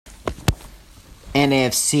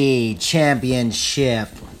NFC Championship.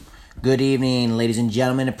 Good evening, ladies and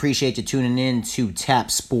gentlemen. Appreciate you tuning in to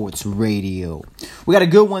Tap Sports Radio. We got a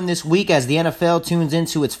good one this week as the NFL tunes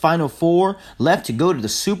into its Final Four, left to go to the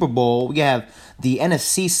Super Bowl. We have the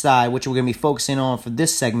NFC side, which we're going to be focusing on for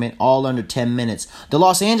this segment, all under 10 minutes. The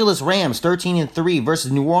Los Angeles Rams, 13-3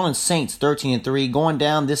 versus New Orleans Saints, 13-3, going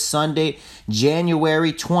down this Sunday,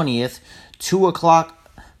 January 20th, 2 o'clock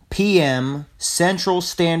p.m. Central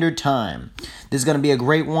Standard Time. This is going to be a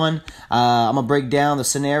great one. I'm going to break down the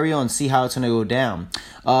scenario and see how it's going to go down.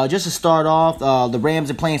 Just to start off, the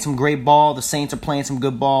Rams are playing some great ball. The Saints are playing some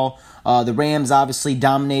good ball. The Rams obviously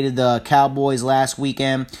dominated the Cowboys last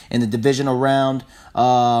weekend in the divisional round.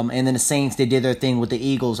 And then the Saints, they did their thing with the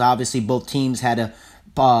Eagles. Obviously, both teams had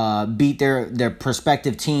to beat their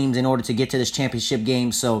prospective teams in order to get to this championship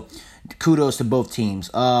game. So kudos to both teams.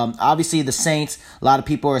 Obviously, the Saints, a lot of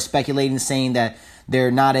people are speculating, saying that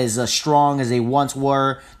they're not as strong as they once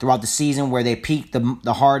were throughout the season where they peaked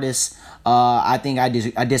the hardest. I think I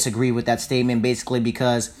disagree with that statement, basically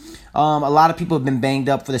because a lot of people have been banged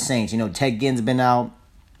up for the Saints. You know, Ted Ginn's been out.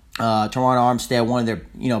 Terron Armstead, one of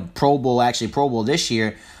their Pro Bowl this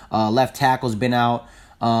year. Left tackle's been out.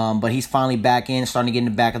 But he's finally back in, starting to get in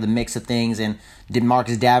the back of the mix of things. And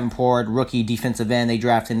Marcus Davenport, rookie defensive end, they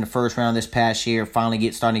drafted in the first round this past year, starting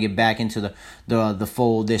to get back into the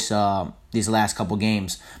fold these last couple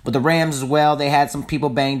games. But the Rams as well, they had some people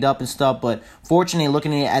banged up and stuff. But fortunately,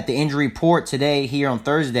 looking at the injury report today here on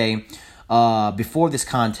Thursday, before this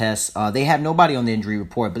contest, they had nobody on the injury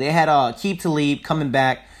report. But they had Aqib Talib coming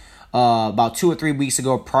back about 2 or 3 weeks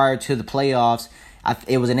ago prior to the playoffs.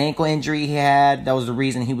 It was an ankle injury he had. That was the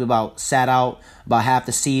reason he was sat out about half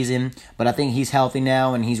the season. But I think he's healthy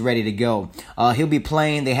now and he's ready to go. He'll be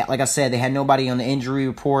playing. Like I said, they had nobody on the injury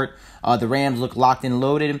report. The Rams look locked and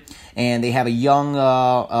loaded, and they have a young,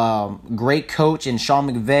 great coach in Sean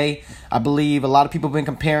McVay. I believe a lot of people have been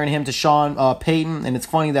comparing him to Sean Payton, and it's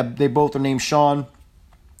funny that they both are named Sean.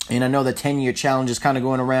 And I know the 10-year challenge is kind of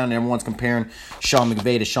going around and everyone's comparing Sean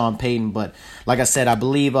McVay to Sean Payton. But like I said, I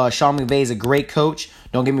believe Sean McVay is a great coach.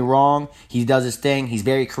 Don't get me wrong. He does his thing. He's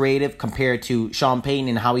very creative compared to Sean Payton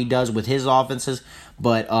and how he does with his offenses.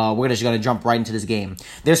 But we're just going to jump right into this game.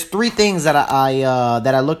 There's three things that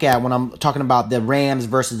I look at when I'm talking about the Rams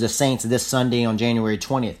versus the Saints this Sunday on January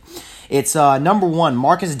 20th. It's number one,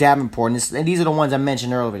 Marcus Davenport, and these are the ones I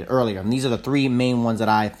mentioned earlier. And these are the three main ones that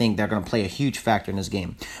I think they're going to play a huge factor in this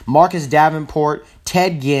game. Marcus Davenport,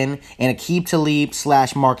 Ted Ginn, and Aqib Talib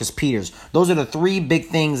 / Marcus Peters. Those are the three big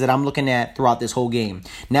things that I'm looking at throughout this whole game.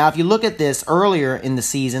 Now, if you look at this earlier in the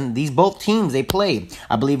season, both teams, they played.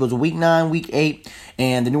 I believe it was week 9, week 8,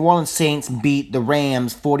 and the New Orleans Saints beat the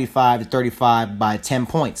Rams 45-35 by 10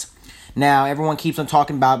 points. Now, everyone keeps on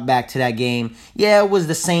talking about back to that game. Yeah, it was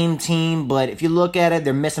the same team, but if you look at it,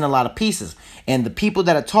 they're missing a lot of pieces. And the people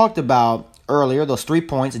that I talked about earlier, those 3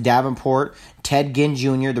 points, Davenport, Ted Ginn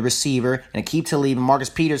Jr., the receiver, and Aqib Talib and Marcus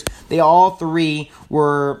Peters, they all three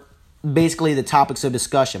were basically the topics of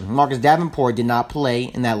discussion. Marcus Davenport did not play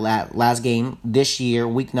in that last game this year,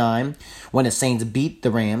 week 9, when the Saints beat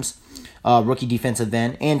the Rams, rookie defensive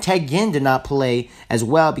end. And Ted Ginn did not play as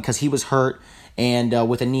well because he was hurt and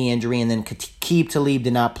with a knee injury, and then Aqib Talib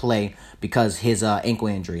did not play because his ankle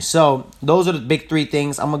injury. So those are the big three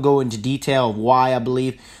things. I'm going to go into detail of why I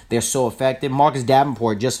believe they're so effective. Marcus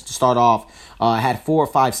Davenport, just to start off, had 4 or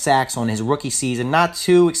 5 sacks on his rookie season. Not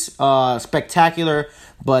too spectacular,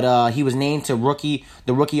 but he was named to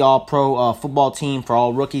the rookie All-Pro football team for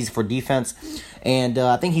all rookies for defense. And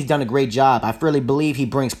I think he's done a great job. I really believe he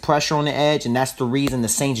brings pressure on the edge, and that's the reason the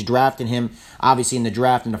Saints drafted him, obviously, in the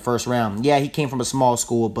draft in the first round. Yeah, he came from a small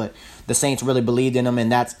school, but the Saints really believed in him,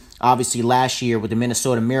 and that's obviously last year with the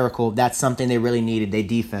Minnesota Miracle. That's something they really needed, their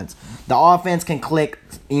defense. The offense can click.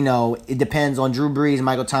 It depends on Drew Brees,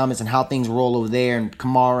 Michael Thomas, and how things roll over there, and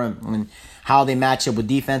Kamara, and how they match up with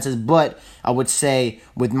defenses. But I would say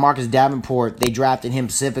with Marcus Davenport, they drafted him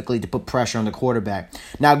specifically to put pressure on the quarterback.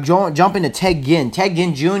 Now, jumping to Ted Ginn. Ted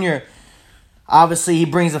Ginn Jr., obviously, he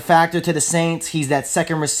brings a factor to the Saints. He's that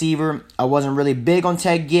second receiver. I wasn't really big on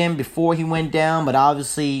Ted Ginn before he went down, but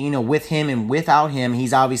obviously, with him and without him,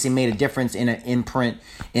 he's obviously made a difference in an imprint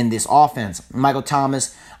in this offense. Michael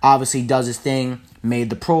Thomas obviously does his thing, made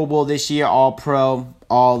the Pro Bowl this year, All-Pro,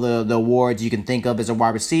 all the awards you can think of as a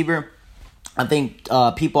wide receiver. I think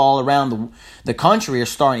people all around the country are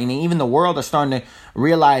starting, and even the world are starting to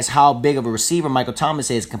realize how big of a receiver Michael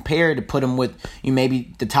Thomas is compared to put him with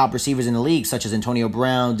maybe the top receivers in the league, such as Antonio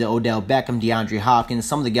Brown, Odell Beckham, DeAndre Hopkins,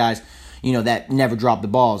 some of the guys, that never drop the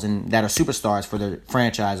balls and that are superstars for their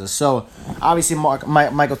franchises. So obviously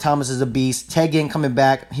Michael Thomas is a beast. Ted Ginn coming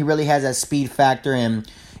back, he really has that speed factor, and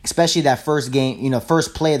especially that first game,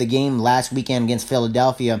 first play of the game last weekend against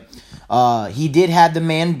Philadelphia, he did have the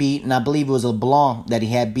man beat, and I believe it was LeBlanc that he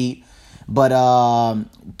had beat. But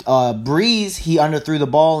Breeze, he underthrew the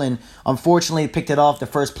ball and unfortunately picked it off the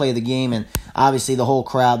first play of the game. And obviously the whole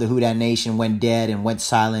crowd, the Who Dat Nation, went dead and went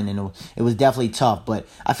silent. And it was definitely tough. But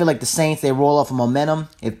I feel like the Saints, they roll off of momentum.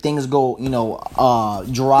 If things go,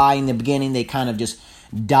 dry in the beginning, they kind of just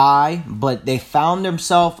die. But they found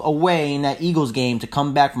themselves a way in that Eagles game to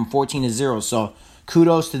come back from 14-0. So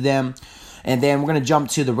kudos to them. And then we're going to jump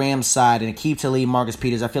to the Rams side and Aqib Talib, Marcus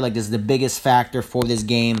Peters. I feel like this is the biggest factor for this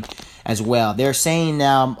game as well. They're saying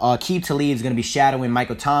now Aqib Talib is going to be shadowing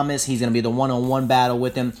Michael Thomas. He's going to be the one-on-one battle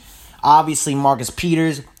with him. Obviously, Marcus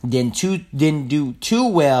Peters didn't do too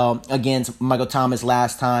well against Michael Thomas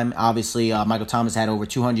last time. Obviously, Michael Thomas had over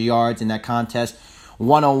 200 yards in that contest,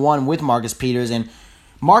 one-on-one with Marcus Peters. And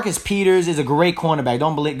Marcus Peters is a great cornerback.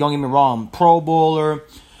 Don't get me wrong. Pro Bowler.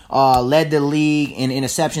 Led the league in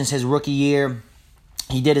interceptions his rookie year.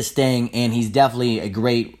 He did his thing, and he's definitely a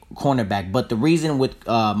great cornerback. But the reason with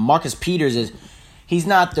Marcus Peters is he's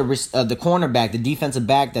not the cornerback, the defensive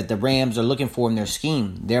back that the Rams are looking for in their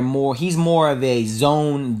scheme. He's more of a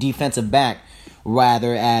zone defensive back,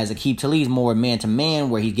 rather as Aqib Talib is more man-to-man,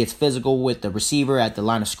 where he gets physical with the receiver at the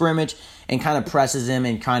line of scrimmage and kind of presses him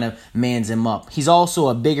and kind of mans him up. He's also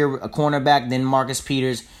a bigger cornerback than Marcus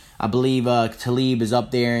Peters. I believe Talib is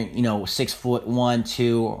up there, 6'1",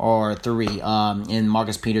 2, or 3. And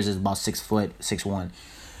Marcus Peters is about 6 foot, 6'1".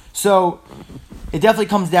 So it definitely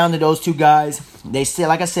comes down to those two guys. They say,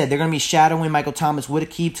 like I said, they're going to be shadowing Michael Thomas with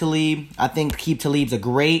Aqib Talib. I think Aqib Talib's a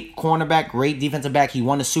great cornerback, great defensive back. He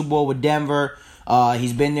won the Super Bowl with Denver.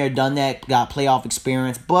 He's been there, done that, got playoff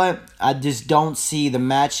experience. But I just don't see the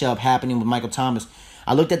matchup happening with Michael Thomas.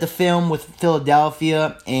 I looked at the film with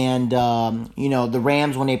Philadelphia and, the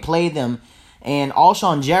Rams when they played them. And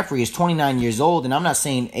Alshon Jeffrey is 29 years old. And I'm not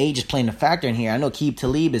saying age is playing a factor in here. I know Aqib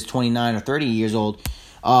Talib is 29 or 30 years old.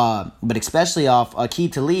 But especially off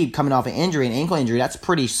Aqib Talib coming off an injury, an ankle injury, that's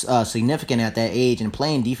pretty significant at that age. And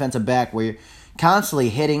playing defensive back where you're constantly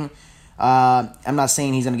hitting. I'm not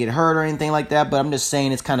saying he's going to get hurt or anything like that. But I'm just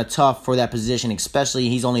saying it's kind of tough for that position. Especially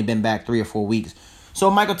he's only been back 3 or 4 weeks. So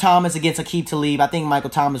Michael Thomas against Aqib Talib, I think Michael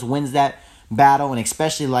Thomas wins that battle, and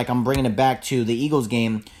especially like I'm bringing it back to the Eagles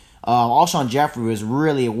game, Alshon Jeffrey was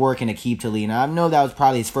really working Aqib Talib. Now I know that was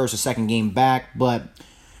probably his first or second game back, but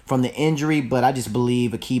from the injury, but I just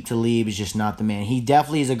believe Aqib Talib is just not the man. He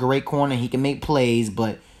definitely is a great corner. He can make plays,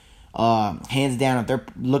 but hands down, if they're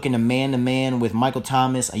looking to man with Michael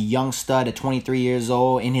Thomas, a young stud at 23 years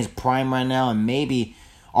old, in his prime right now, and maybe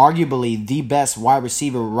arguably the best wide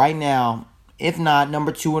receiver right now, if not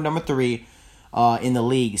number 2 or number 3 in the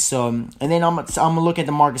league. So, and then I'm gonna look at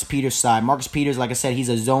the Marcus Peters side. Marcus Peters, like I said, he's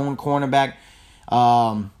a zone cornerback.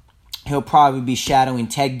 He'll probably be shadowing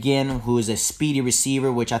Ted Ginn, who is a speedy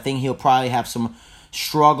receiver, which I think he'll probably have some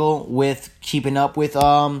struggle with keeping up with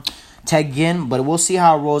Ted Ginn. But we'll see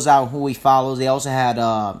how it rolls out, who he follows. They also had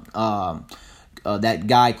that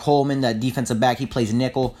guy Coleman, that defensive back. He plays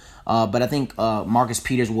nickel. But I think Marcus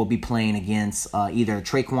Peters will be playing against either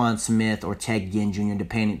Traquan Smith or Ted Ginn Jr.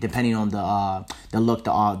 depending on the look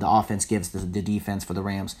the offense gives the defense for the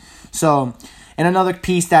Rams. So, and another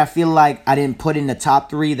piece that I feel like I didn't put in the top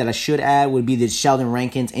 3 that I should add would be the Sheldon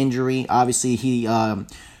Rankins injury. Obviously, he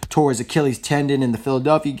tore his Achilles tendon in the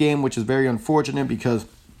Philadelphia game, which is very unfortunate because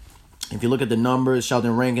if you look at the numbers,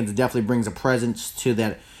 Sheldon Rankins definitely brings a presence to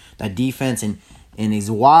that defense and is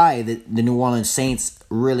why the New Orleans Saints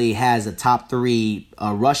really has a top 3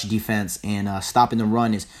 rush defense, and stopping the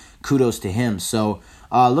run is kudos to him. So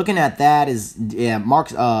looking at that is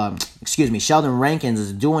Sheldon Rankins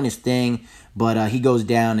is doing his thing, but he goes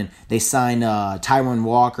down, and they signed Tyron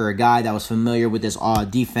Walker, a guy that was familiar with this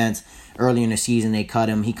defense early in the season. They cut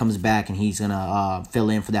him. He comes back, and he's gonna fill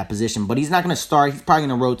in for that position, but he's not gonna start. He's probably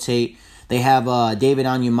gonna rotate. They have David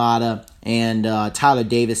Onyemata and Tyler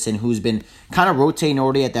Davison, who's been kind of rotating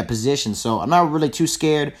already at that position. So I'm not really too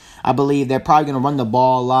scared. I believe they're probably going to run the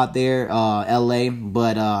ball a lot there, LA,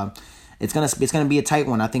 but it's gonna be a tight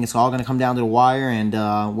one. I think it's all going to come down to the wire, and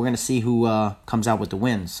we're going to see who comes out with the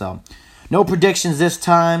win. So no predictions this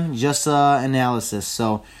time, just analysis.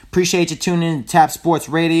 So appreciate you tuning in to Tap Sports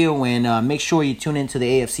Radio, and make sure you tune into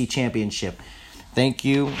the AFC Championship. Thank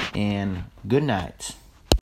you, and good night.